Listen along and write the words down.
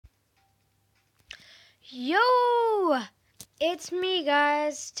Yo! It's me,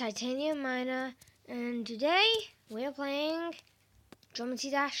 guys, Titanium Miner, and today we're playing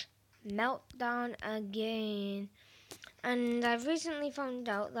Geometry Dash Meltdown again. And I've recently found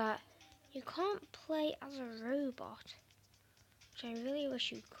out that you can't play as a robot, which I really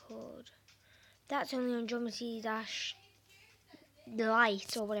wish you could. That's only on Geometry Dash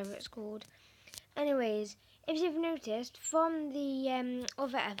Light or whatever it's called. Anyways, if you've noticed from the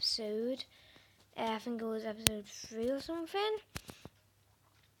other episode, I think it was episode 3 or something.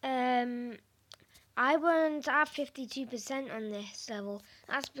 I wasn't at 52% on this level.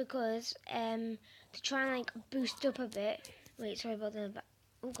 That's because to try and like boost up a bit. Wait, sorry about the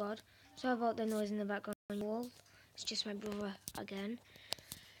oh god, sorry about the noise in the background wall. It's just my brother again.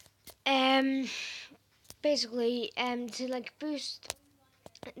 Basically, to like boost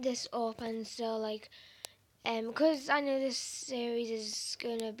this up and so like because I know this series is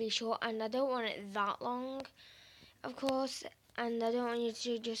gonna be short and I don't want it that long, of course, and I don't want you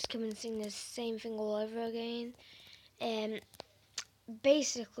to just come and sing the same thing all over again.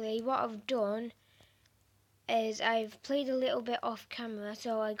 Basically, what I've done is I've played a little bit off camera,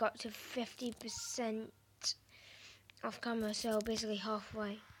 so I got to 50% off camera, so basically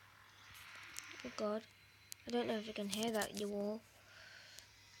halfway. Oh god, I don't know if you can hear that, you all.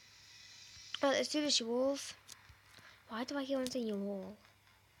 Right, let's do this, you walls. Why do I keep on saying you all?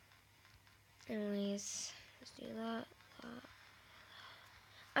 Anyways, let's do that.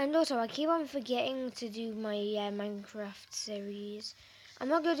 And also, I keep on forgetting to do my Minecraft series. I'm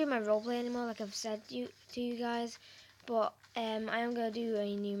not going to do my roleplay anymore, like I've said to you guys. But I am going to do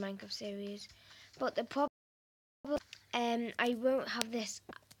a new Minecraft series. But the problem, I won't have this.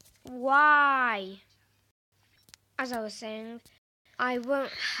 Why? As I was saying, I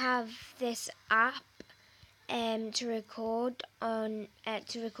won't have this app to record on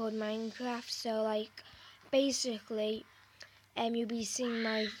to record Minecraft. So like, basically, you'll be seeing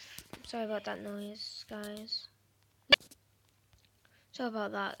my. Sorry about that noise, guys. Sorry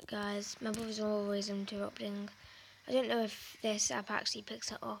about that, guys. My brother's always interrupting. I don't know if this app actually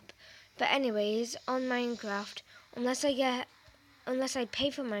picks it up. But anyways, on Minecraft, unless I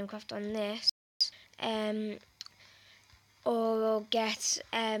pay for Minecraft on this, or get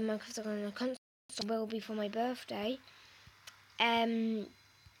Minecraft on a console, will be for my birthday. While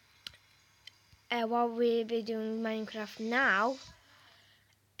we'll be doing Minecraft now,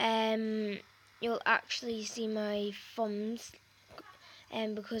 you'll actually see my thumbs.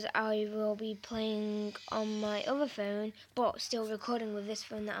 Because I will be playing on my other phone, but still recording with this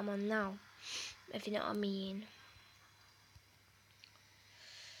phone that I'm on now, if you know what I mean.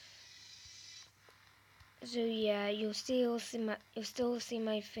 So yeah, you'll still see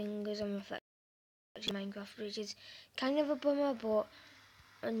my fingers on reflection in Minecraft, which is kind of a bummer. But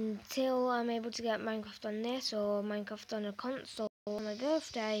until I'm able to get Minecraft on this or Minecraft on a console on my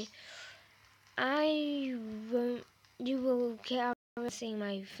birthday, you will get seeing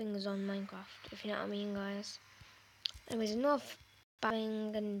my fingers on Minecraft, if you know what I mean, guys. Anyways, enough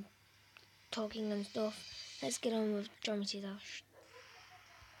babbling and talking and stuff. Let's get on with Geometry Dash.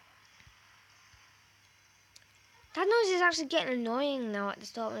 That noise is actually getting annoying now at the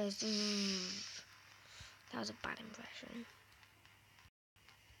start when it's that was a bad impression.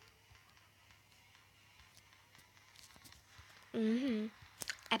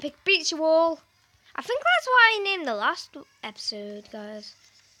 Epic beach wall. I think that's what I named the last episode, guys.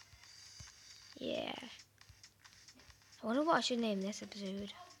 Yeah. I wonder what I should name this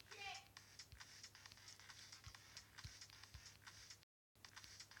episode.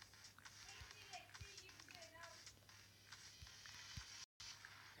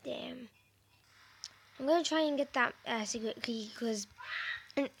 Damn. I'm gonna try and get that secret key because.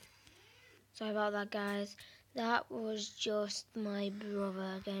 Sorry about that, guys. That was just my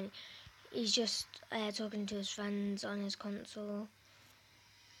brother again. He's just talking to his friends on his console.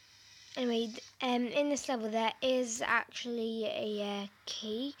 Anyway, in this level there is actually a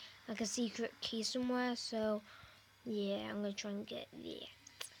key, like a secret key somewhere. So yeah, I'm gonna try and get there.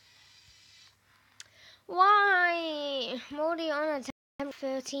 Why? I'm already on attempt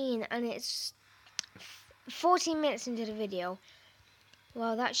 13 and it's 14 minutes into the video.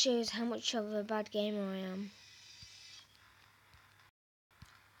 Well, that shows how much of a bad gamer I am.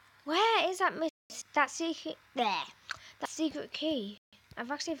 Where is that secret there? That secret key. I've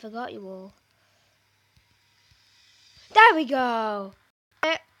actually forgot you all. There we go.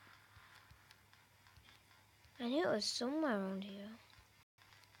 I knew it was somewhere around here.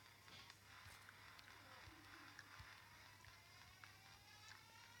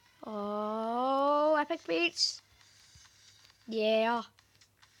 Oh, epic beats. Yeah.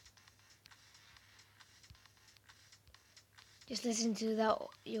 Just listen to that,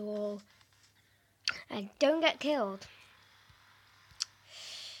 you all. And don't get killed.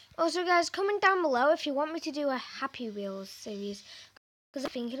 Also, guys, comment down below if you want me to do a Happy Wheels series. Because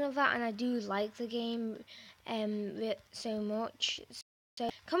I'm thinking of that, and I do like the game so much. So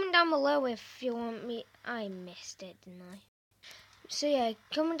comment down below if you want me. I missed it, didn't I? So yeah,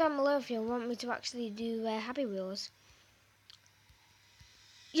 comment down below if you want me to actually do Happy Wheels.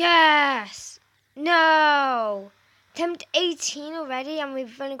 Yes! No! Attempt 18 already, and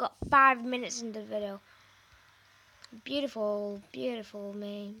we've only got 5 minutes in the video. Beautiful, beautiful,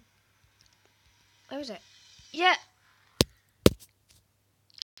 man. Where was it? Yeah!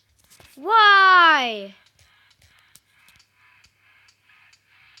 Why?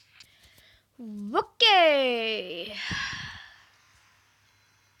 Okay!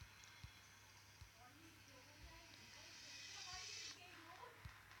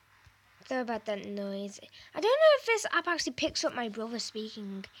 Sorry about that noise. I don't know if this app actually picks up my brother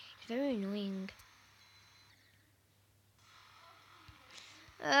speaking. It's very annoying.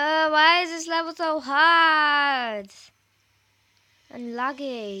 Why is this level so hard? And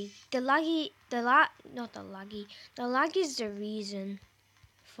laggy. The lag is the reason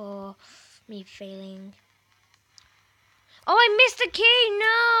for me failing. Oh, I missed the key,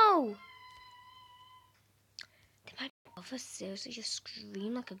 no! Did my brother seriously just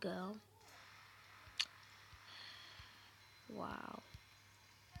scream like a girl? Wow.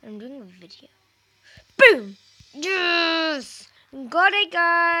 I'm doing a video. Boom! Yes! Got it,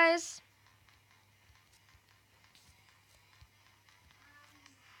 guys!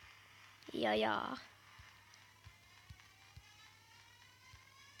 Yeah.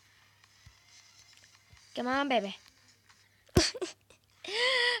 Come on, baby.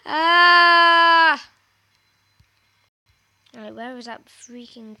 Ah! Alright, where was that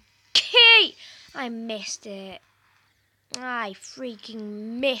freaking key? I missed it. I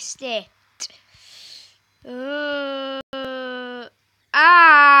freaking missed it.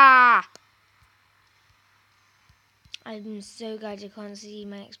 Ah! I'm so glad you can't see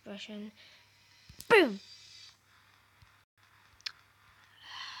my expression. Boom!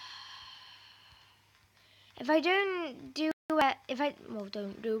 If I don't do it, if I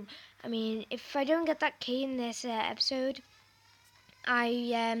don't get that key in this episode,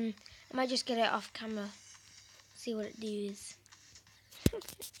 I might just get it off camera. See what it does.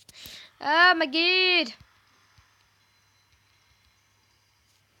 Oh my god!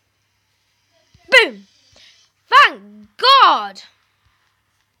 Boom! Thank God!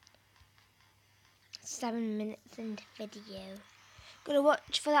 7 minutes into video. Gonna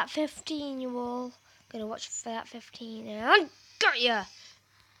watch for that 15, you all. Gonna watch for that 15, and I got ya!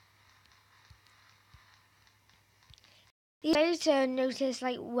 The way to notice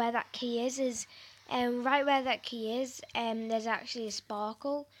like where that key is right where that key is. There's actually a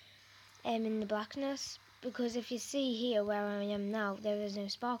sparkle in the blackness, because if you see here where I am now, there is no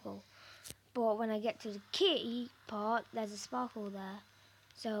sparkle. But when I get to the key part, there's a sparkle there,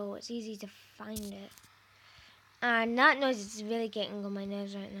 so it's easy to find it. And that noise is really getting on my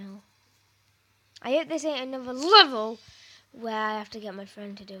nerves right now. I hope this ain't another level where I have to get my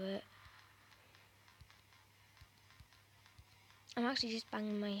friend to do it. I'm actually just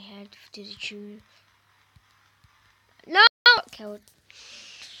banging my head to the tune. No! Killed.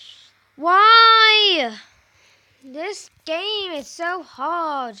 Why? This game is so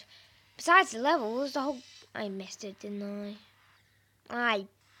hard. Besides the levels, the whole... I missed it, didn't I? I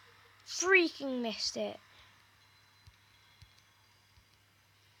freaking missed it.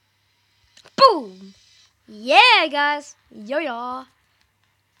 Boom! Yeah, guys. Yeah.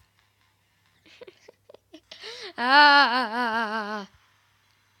 Ah.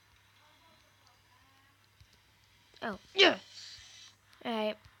 Oh, yeah.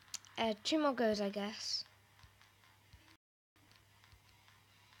 Alright. 2 more goes, I guess.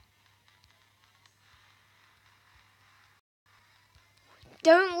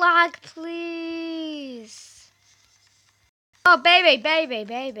 Don't lag, please. Oh, baby.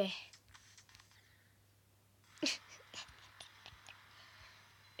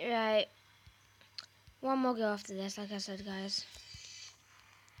 Right. 1 more go after this, like I said, guys.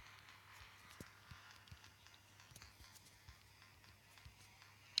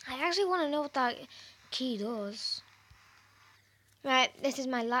 I actually want to know what that key does. Right, this is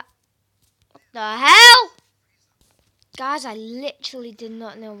my What the hell? Guys, I literally did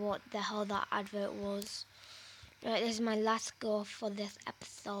not know what the hell that advert was. Right, this is my last go for this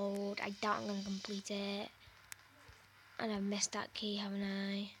episode. I doubt I'm going to complete it. And I've missed that key, haven't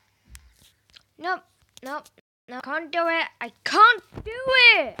I? Nope. Can't do it. I can't do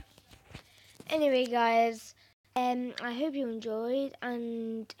it! Anyway, guys, I hope you enjoyed,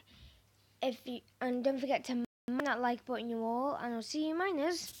 and don't forget to smash that like button, you all, and I'll see you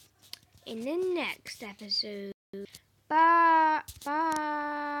miners in the next episode. Bye. Bye.